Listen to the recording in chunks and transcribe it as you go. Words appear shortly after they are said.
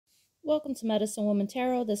Welcome to Medicine Woman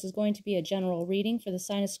Tarot. This is going to be a general reading for the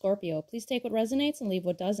sign of Scorpio. Please take what resonates and leave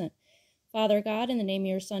what doesn't. Father God, in the name of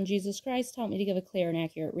your Son, Jesus Christ, help me to give a clear and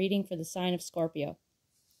accurate reading for the sign of Scorpio.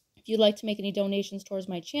 If you'd like to make any donations towards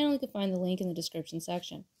my channel, you can find the link in the description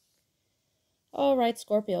section. Alright,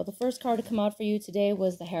 Scorpio, the first card to come out for you today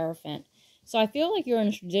was the Hierophant. So I feel like you're in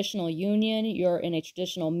a traditional union, you're in a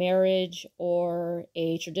traditional marriage, or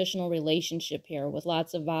a traditional relationship here with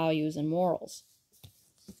lots of values and morals.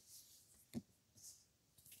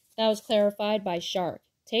 That was clarified by Shark.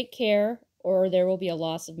 Take care, or there will be a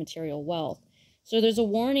loss of material wealth. So there's a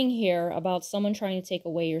warning here about someone trying to take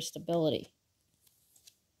away your stability.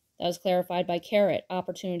 That was clarified by Carrot.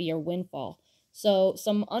 Opportunity or windfall. So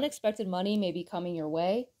some unexpected money may be coming your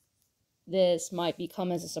way. This might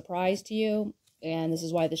come as a surprise to you, and this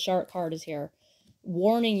is why the Shark card is here,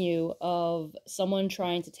 warning you of someone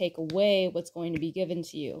trying to take away what's going to be given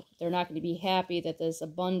to you. They're not going to be happy that this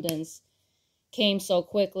abundance came so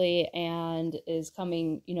quickly and is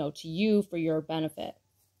coming, to you for your benefit.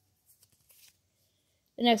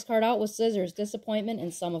 The next card out was Scissors, disappointment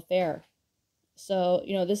in some affair. So,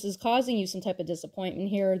 this is causing you some type of disappointment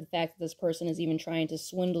here, the fact that this person is even trying to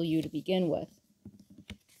swindle you to begin with.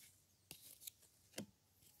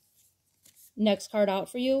 Next card out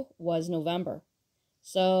for you was November.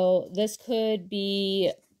 So this could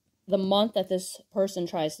be the month that this person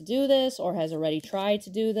tries to do this or has already tried to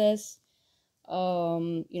do this.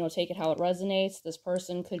 Take it how it resonates. This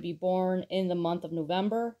person could be born in the month of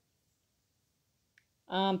November.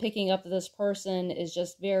 Picking up that this person is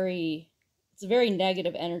just it's a very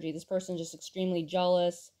negative energy. This person is just extremely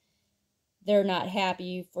jealous. They're not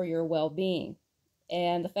happy for your well-being.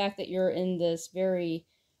 And the fact that you're in this very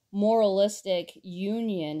moralistic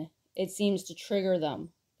union, it seems to trigger them.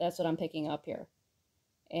 That's what I'm picking up here.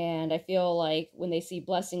 And I feel like when they see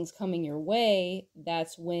blessings coming your way,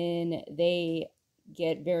 that's when they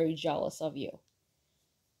get very jealous of you.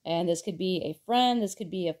 And this could be a friend, this could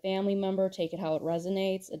be a family member. Take it how it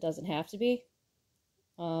resonates. It doesn't have to be.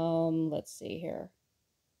 Let's see here.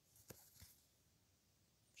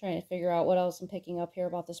 Trying to figure out what else I'm picking up here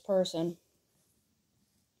about this person.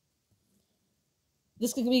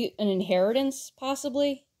 This could be an inheritance,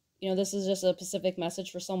 possibly. This is just a specific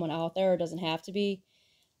message for someone out there. It doesn't have to be.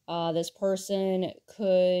 This person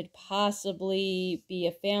could possibly be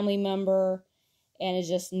a family member and is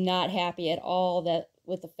just not happy at all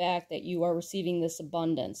with the fact that you are receiving this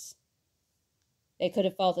abundance. They could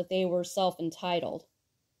have felt that they were self-entitled.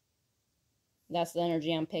 That's the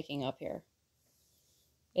energy I'm picking up here.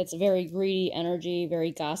 It's a very greedy energy,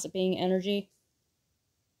 very gossiping energy.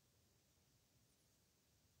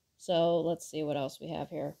 So let's see what else we have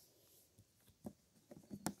here.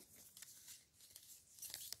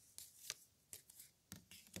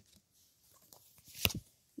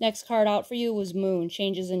 Next card out for you was Moon,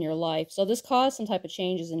 changes in your life. So this caused some type of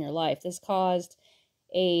changes in your life. This caused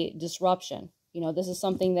a disruption. This is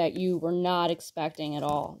something that you were not expecting at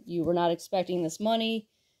all. You were not expecting this money.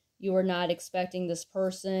 You were not expecting this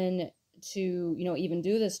person to, even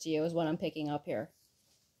do this to you, is what I'm picking up here.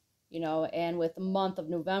 And with the month of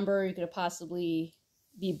November, you could have possibly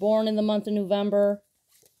be born in the month of November,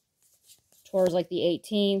 towards like the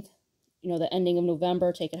 18th, the ending of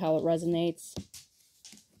November. Take it how it resonates.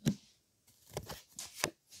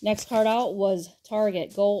 Next card out was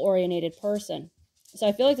Target, goal-oriented person. So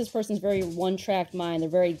I feel like this person's very one-track mind. They're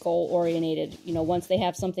very goal-oriented. Once they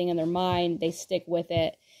have something in their mind, they stick with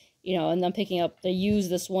it. And I'm picking up, they use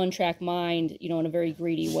this one-track mind, in a very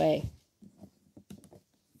greedy way.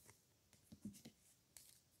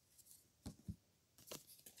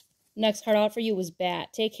 Next card out for you was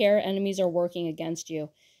Bat. Take care, enemies are working against you.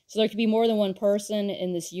 So there could be more than one person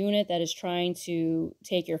in this unit that is trying to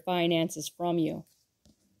take your finances from you.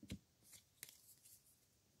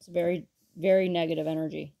 It's very, very negative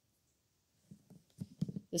energy.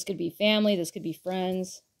 This could be family, this could be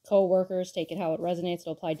friends, co-workers. Take it how it resonates.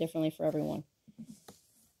 It'll apply differently for everyone.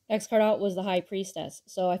 Next card out was the High Priestess.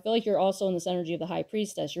 So I feel like you're also in this energy of the High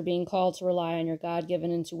Priestess. You're being called to rely on your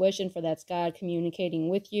God-given intuition, for that's God communicating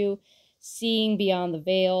with you, seeing beyond the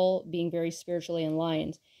veil, being very spiritually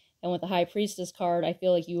enlightened. And with the High Priestess card, I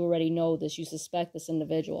feel like you already know this. You suspect this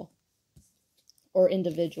individual. Or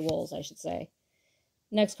individuals, I should say.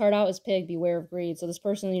 Next card out is Pig, beware of greed. So this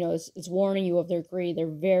person, is warning you of their greed. They're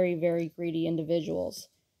very, very greedy individuals.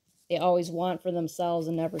 They always want for themselves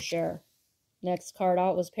and never share. Next card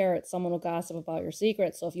out was Parrot. Someone will gossip about your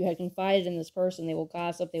secrets. So if you had confided in this person, they will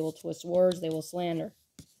gossip, they will twist words, they will slander.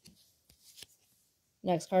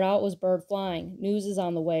 Next card out was Bird flying. News is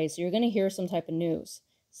on the way. So you're going to hear some type of news.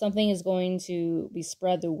 Something is going to be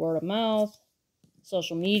spread through word of mouth.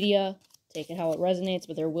 social media. Take it how it resonates,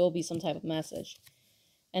 but there will be some type of message.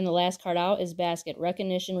 And the last card out is basket,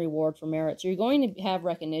 recognition, reward for merit. So you're going to have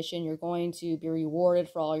recognition. You're going to be rewarded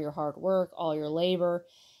for all your hard work, all your labor,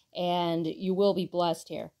 and you will be blessed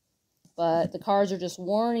here. But the cards are just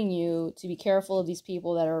warning you to be careful of these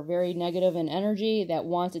people that are very negative in energy, that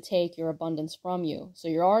want to take your abundance from you. So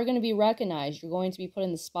you are going to be recognized. You're going to be put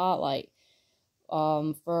in the spotlight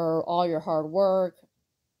for all your hard work,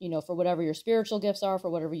 you know, for whatever your spiritual gifts are, for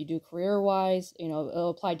whatever you do career-wise. You know, it'll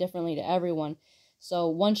apply differently to everyone. So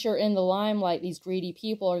once you're in the limelight, these greedy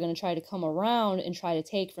people are going to try to come around and try to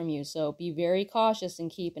take from you. So be very cautious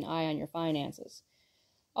and keep an eye on your finances.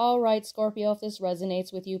 All right, Scorpio, if this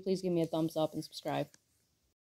resonates with you, please give me a thumbs up and subscribe.